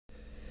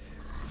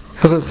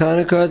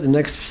Halacha Chanuka, the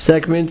next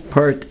segment,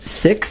 part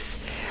 6.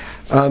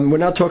 We're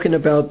now talking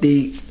about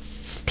the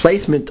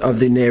placement of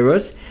the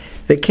neiros.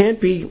 They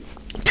can't be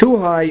too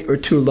high or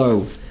too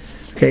low.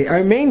 Okay,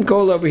 our main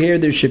goal over here,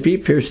 there should be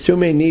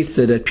Pirsume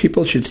Nisa, that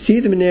people should see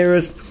the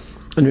neiros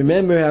and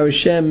remember how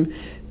Hashem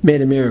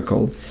made a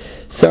miracle.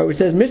 So it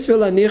says, Mitzvah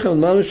lanicha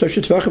l'malu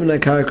shlosha tvachim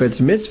l'karka.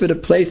 It's a mitzvah to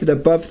place it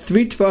above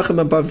 3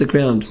 tvachim above the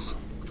ground.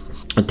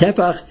 A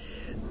tefach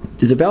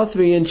is about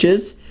 3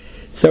 inches,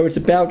 so it's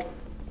about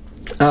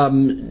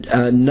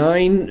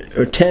 9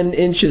 or 10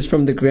 inches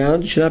from the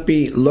ground. It should not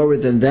be lower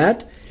than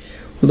that.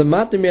 It should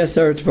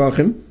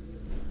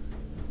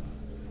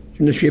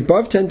be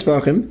above 10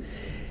 tvachim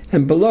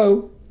and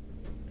below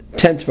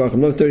 10 tvachim,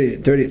 no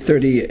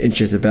 30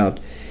 inches about.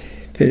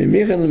 They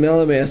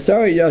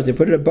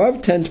put it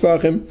above 10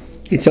 tvachim.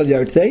 In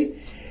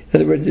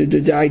other words,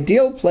 the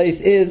ideal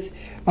place is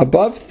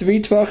above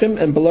 3 tvachim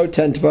and below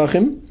 10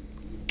 tvachim.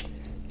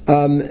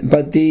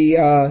 But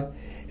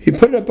if you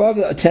put it above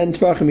 10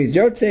 tvachim, he's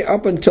yotzei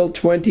up until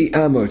 20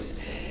 amos.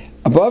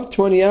 Above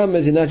 20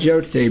 amos, you're not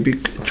yotzei.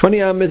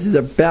 20 amos is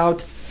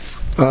about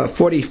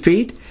 40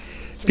 feet,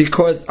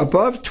 because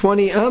above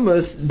 20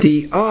 amos,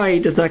 the eye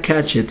does not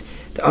catch it.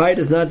 The eye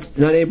is not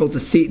able to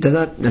see.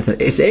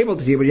 It's able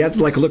to see, but you have to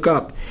look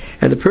up.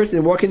 And the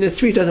person walking the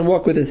street doesn't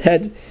walk with his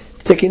head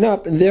sticking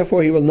up, and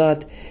therefore he will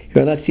not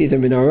see the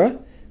menorah.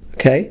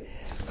 Okay.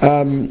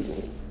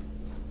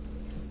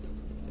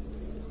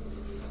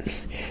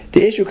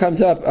 The issue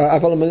comes up.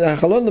 Then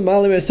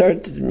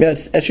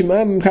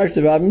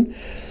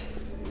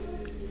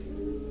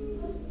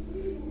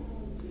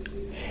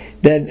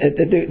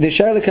the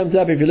shaila comes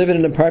up if you live in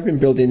an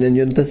apartment building and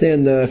you're, let's say,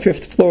 on the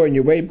 5th floor and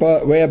you're way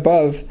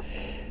above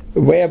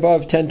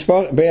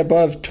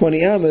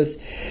 20 amos.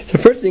 So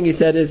first thing he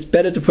said is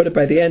better to put it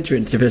by the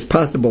entrance if it's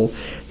possible.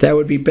 That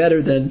would be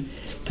better than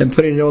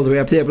putting it all the way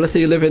up there. But let's say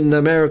you live in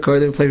America or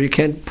in a place where you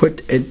can't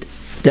put it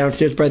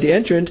downstairs by the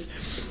entrance.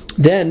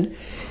 Then,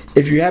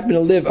 if you happen to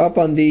live up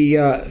on the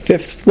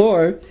 5th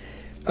floor,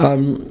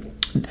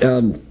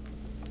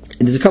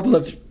 there's a couple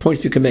of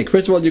points you can make.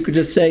 First of all, you could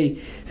just say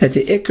that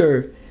the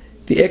ikr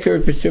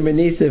Pesumei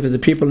Nisa is the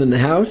people in the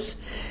house,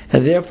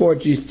 and therefore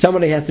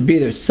somebody has to be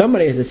there.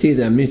 Somebody has to see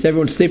them. It means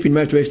everyone's sleeping, you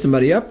might have to wake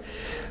somebody up,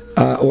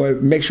 or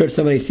make sure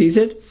somebody sees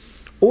it.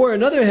 Or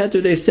another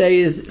heter they say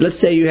is, let's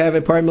say you have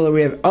an apartment where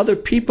we have other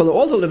people who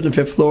also live on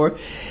the 5th floor.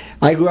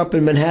 I grew up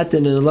in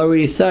Manhattan in the Lower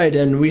East Side,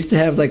 and we used to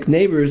have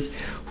neighbors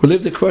who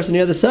lived across on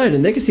the other side,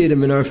 and they could see the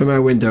menorah from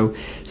our window.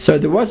 So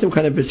there was some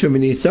kind of Pesumei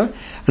Nisa.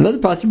 Another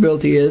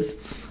possibility is,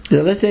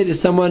 let's say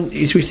there's someone,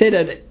 we say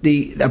that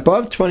the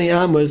above 20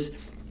 amos,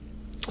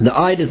 the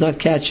eye does not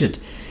catch it.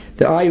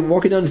 The eye,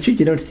 walking down the street,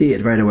 you don't see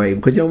it right away,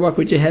 because you don't walk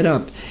with your head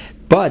up.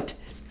 But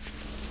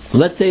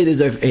let's say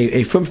there's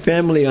a frum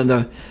family on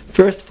the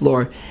 1st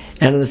floor,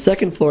 and on the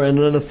 2nd floor, and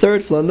on the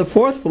 3rd floor, and the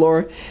 4th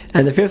floor,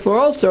 and the 5th floor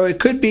also. It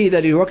could be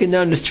that he's walking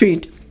down the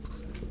street,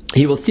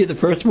 he will see the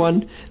first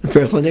one, and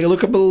they can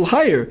look up a little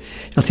higher.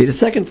 He'll see the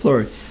 2nd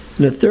floor,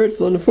 and the 3rd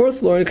floor, and the 4th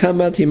floor, and come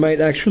out, he might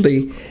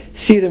actually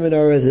see the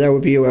menorah. That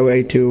would be a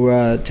way to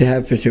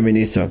have Pesumei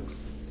Nisa.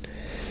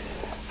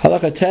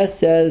 Halacha test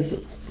says,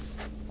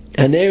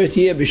 the neiros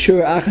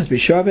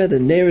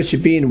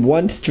should be in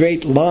one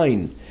straight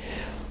line.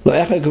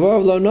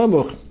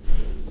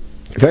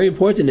 Very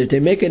important, if they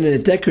make it in a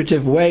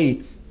decorative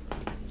way,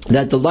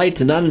 that the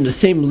lights are not on the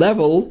same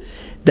level,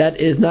 that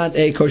is not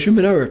a kosher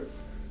menorah.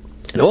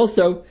 And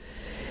also,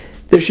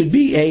 there should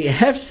be a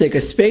hefsek,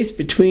 a space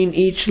between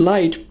each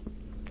light.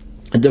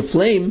 The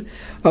flame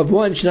of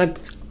one should not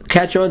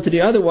catch on to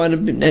the other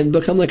one and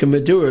become like a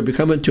medura,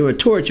 become into a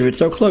torch if it's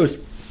so close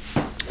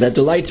that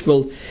the lights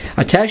will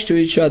attach to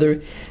each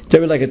other.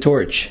 They're like a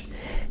torch.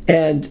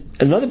 And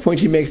another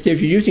point he makes there,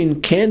 if you're using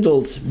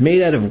candles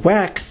made out of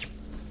wax,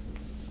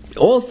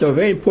 also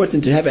very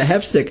important to have a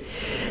hefsek,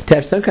 to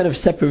have some kind of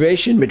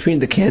separation between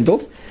the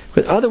candles,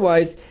 because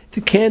otherwise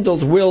the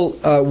candles will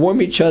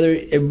warm each other,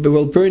 it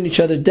will burn each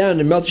other down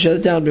and melt each other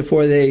down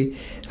before the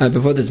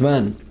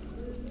Zman.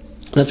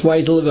 That's why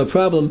it's a little bit of a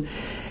problem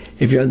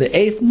if you're on the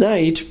 8th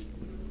night,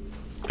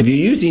 if you're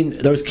using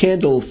those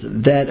candles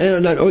that,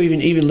 or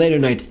even later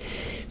nights,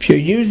 if you're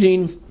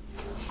using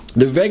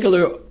the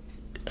regular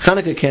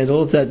Chanuka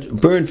candles that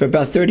burn for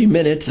about 30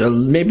 minutes, or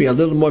maybe a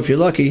little more if you're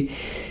lucky,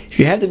 if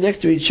you have them next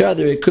to each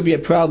other, it could be a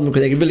problem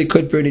because they really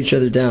could burn each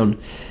other down.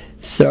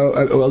 So,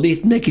 or at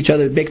least make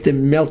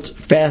them melt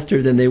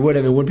faster than they would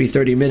have. It wouldn't be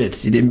 30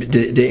 minutes. The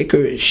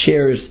ikr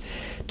shares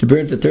to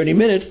burn for 30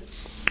 minutes.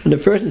 On the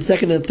 1st and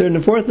 2nd and 3rd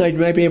and 4th night, you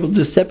might be able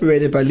to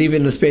separate it by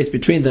leaving a space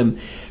between them.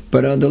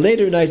 But on the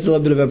later nights, it's a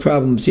little bit of a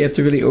problem. So you have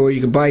to or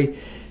you can buy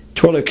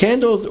taller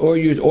candles, or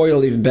use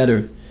oil, even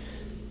better.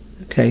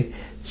 Okay,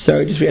 so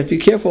we have to be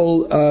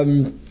careful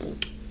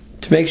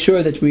to make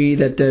sure that we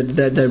have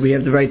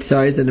the right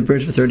size and it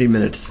burns for 30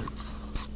 minutes.